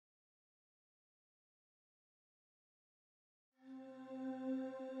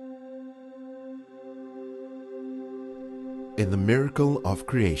In the miracle of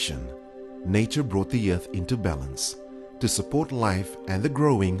creation, nature brought the earth into balance to support life and the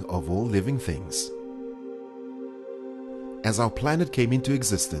growing of all living things. As our planet came into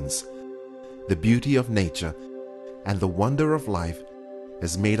existence, the beauty of nature and the wonder of life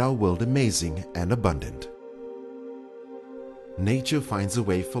has made our world amazing and abundant. Nature finds a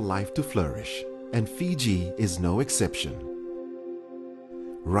way for life to flourish, and Fiji is no exception.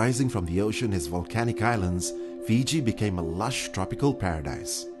 Rising from the ocean as volcanic islands, Fiji became a lush tropical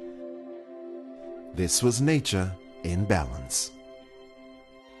paradise. This was nature in balance.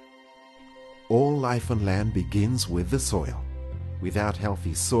 All life on land begins with the soil. Without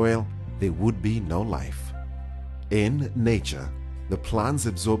healthy soil, there would be no life. In nature, the plants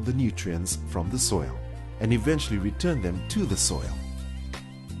absorb the nutrients from the soil and eventually return them to the soil.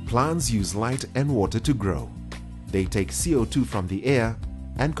 Plants use light and water to grow. They take CO2 from the air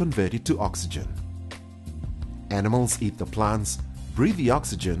and convert it to oxygen. Animals eat the plants, breathe the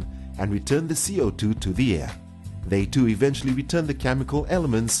oxygen, and return the CO2 to the air. They too eventually return the chemical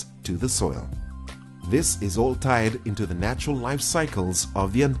elements to the soil. This is all tied into the natural life cycles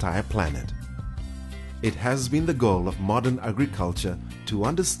of the entire planet. It has been the goal of modern agriculture to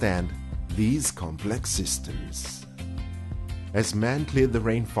understand these complex systems. As man cleared the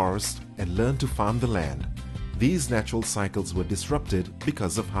rainforest and learned to farm the land, these natural cycles were disrupted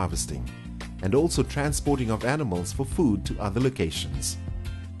because of harvesting and also transporting of animals for food to other locations.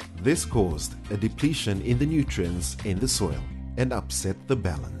 This caused a depletion in the nutrients in the soil and upset the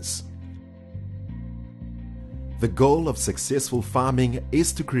balance. The goal of successful farming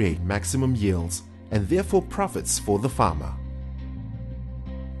is to create maximum yields and therefore profits for the farmer.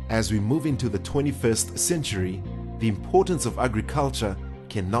 As we move into the 21st century, the importance of agriculture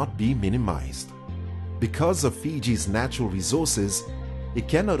cannot be minimized. Because of Fiji's natural resources, it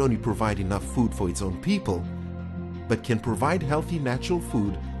can not only provide enough food for its own people, but can provide healthy natural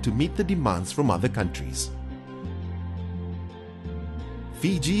food to meet the demands from other countries.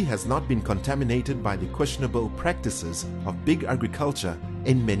 Fiji has not been contaminated by the questionable practices of big agriculture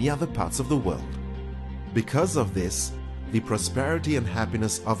in many other parts of the world. Because of this, the prosperity and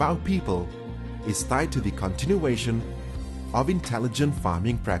happiness of our people is tied to the continuation of intelligent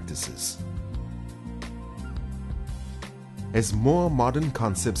farming practices. As more modern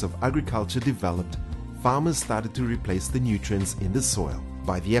concepts of agriculture developed, farmers started to replace the nutrients in the soil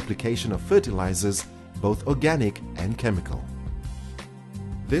by the application of fertilizers, both organic and chemical.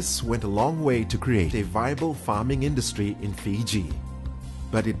 This went a long way to create a viable farming industry in Fiji,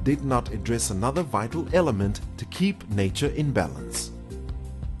 but it did not address another vital element to keep nature in balance.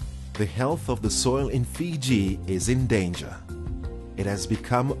 The health of the soil in Fiji is in danger. It has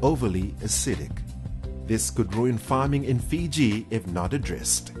become overly acidic. This could ruin farming in Fiji if not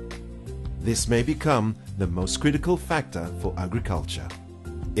addressed. This may become the most critical factor for agriculture.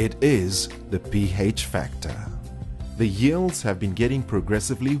 It is the pH factor. The yields have been getting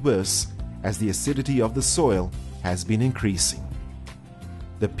progressively worse as the acidity of the soil has been increasing.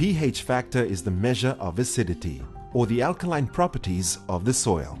 The pH factor is the measure of acidity, or the alkaline properties of the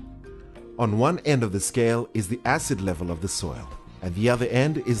soil. On one end of the scale is the acid level of the soil, and the other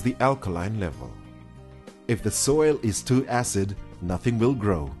end is the alkaline level. If the soil is too acid, nothing will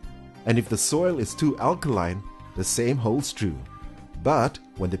grow, and if the soil is too alkaline, the same holds true. But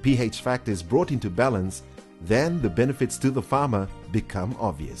when the pH factor is brought into balance, then the benefits to the farmer become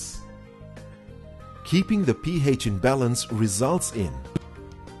obvious. Keeping the pH in balance results in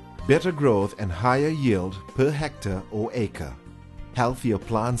better growth and higher yield per hectare or acre, healthier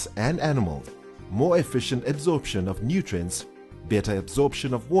plants and animals, more efficient absorption of nutrients, better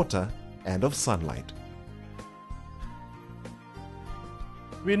absorption of water and of sunlight.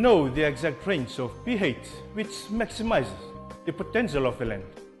 We know the exact range of pH which maximizes the potential of a land.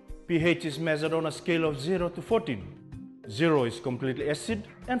 pH is measured on a scale of 0 to 14. 0 is completely acid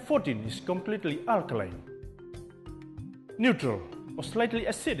and 14 is completely alkaline. Neutral or slightly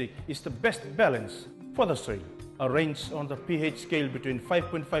acidic is the best balance for the soil. A range on the pH scale between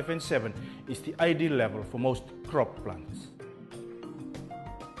 5.5 and 7 is the ideal level for most crop plants.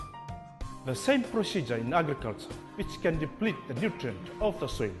 The same procedure in agriculture, which can deplete the nutrient of the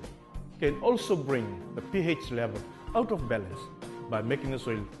soil, can also bring the pH level out of balance by making the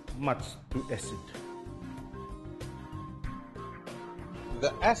soil much too acid.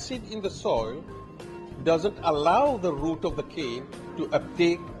 The acid in the soil doesn't allow the root of the cane to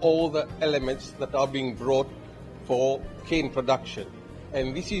uptake all the elements that are being brought for cane production.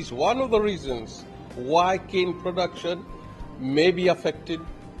 And this is one of the reasons why cane production may be affected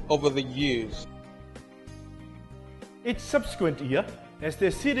over the years. Each subsequent year, as the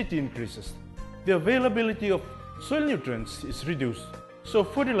acidity increases, the availability of soil nutrients is reduced, so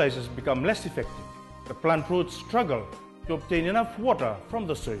fertilizers become less effective. The plant roots struggle to obtain enough water from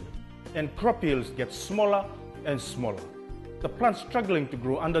the soil, and crop yields get smaller and smaller. The plant struggling to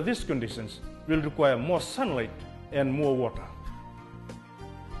grow under these conditions will require more sunlight and more water.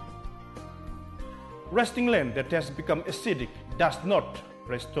 Resting land that has become acidic does not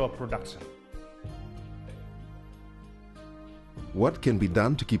restore production. What can be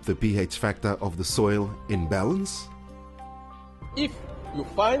done to keep the pH factor of the soil in balance? If you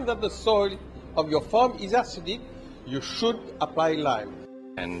find that the soil of your farm is acidic, you should apply lime.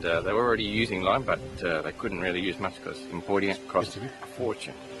 And they were already using lime, but they couldn't really use much because importing it cost a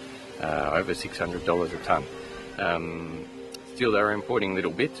fortune, over $600 a tonne. Still, they were importing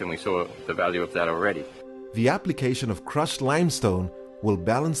little bits, and we saw the value of that already. The application of crushed limestone will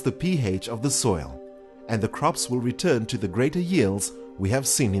balance the pH of the soil, and the crops will return to the greater yields we have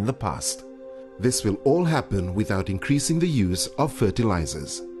seen in the past. This will all happen without increasing the use of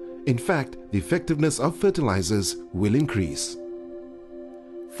fertilizers. In fact, the effectiveness of fertilizers will increase.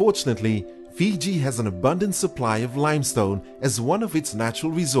 Fortunately, Fiji has an abundant supply of limestone as one of its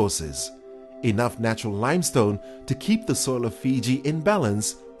natural resources. Enough natural limestone to keep the soil of Fiji in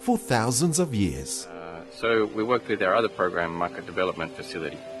balance for thousands of years. So we worked with our other program, Market Development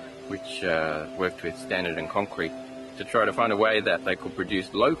Facility, which worked with Standard and Concrete to try to find a way that they could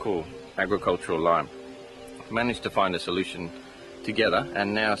produce local agricultural lime. Managed to find a solution together,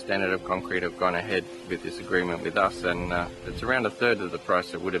 and now Standard and Concrete have gone ahead with this agreement with us, and it's around a third of the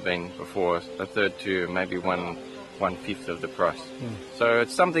price it would have been before, a third to maybe one-fifth of the price. So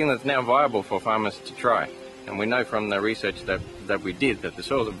it's something that's now viable for farmers to try, and we know from the research that we did that the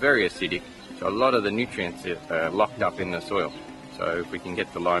soils are very acidic, so a lot of the nutrients are locked up in the soil. So if we can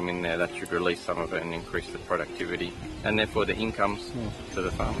get the lime in there, that should release some of it and increase the productivity and therefore the incomes to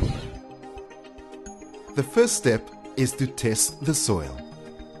the farmers. The first step is to test the soil.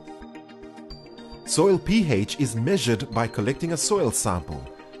 Soil pH is measured by collecting a soil sample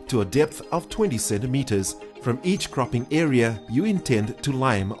to a depth of 20 centimeters from each cropping area you intend to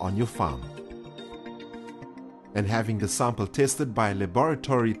lime on your farm, and having the sample tested by a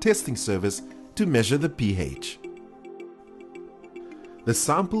laboratory testing service to measure the pH. The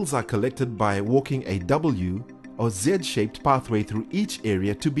samples are collected by walking a W or Z-shaped pathway through each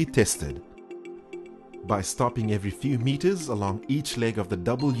area to be tested. By stopping every few meters along each leg of the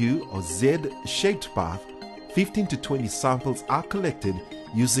W or Z-shaped path, 15 to 20 samples are collected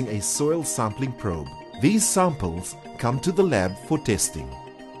using a soil sampling probe. These samples come to the lab for testing.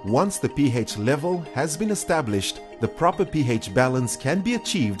 Once the pH level has been established, the proper pH balance can be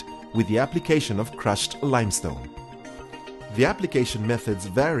achieved with the application of crushed limestone. The application methods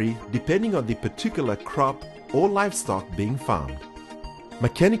vary depending on the particular crop or livestock being farmed.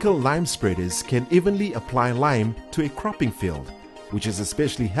 Mechanical lime spreaders can evenly apply lime to a cropping field, which is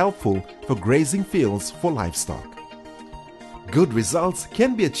especially helpful for grazing fields for livestock. Good results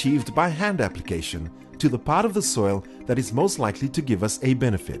can be achieved by hand application to the part of the soil that is most likely to give us a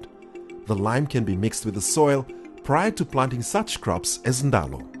benefit. The lime can be mixed with the soil prior to planting such crops as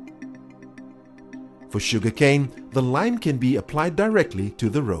ndalo. For sugarcane, the lime can be applied directly to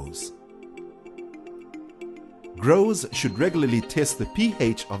the rows. Growers should regularly test the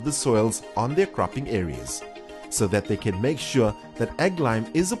pH of the soils on their cropping areas so that they can make sure that Aglime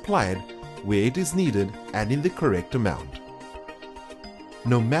is applied where it is needed and in the correct amount.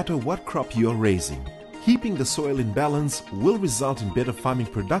 No matter what crop you are raising, keeping the soil in balance will result in better farming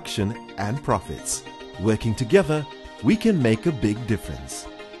production and profits. Working together, we can make a big difference.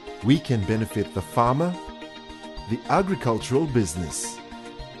 We can benefit the farmer, the agricultural business,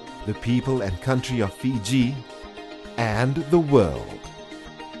 the people and country of Fiji, and the world.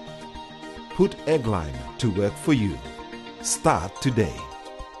 Put Aglime to work for you. Start today.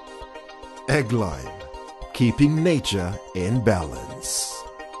 Aglime, keeping nature in balance.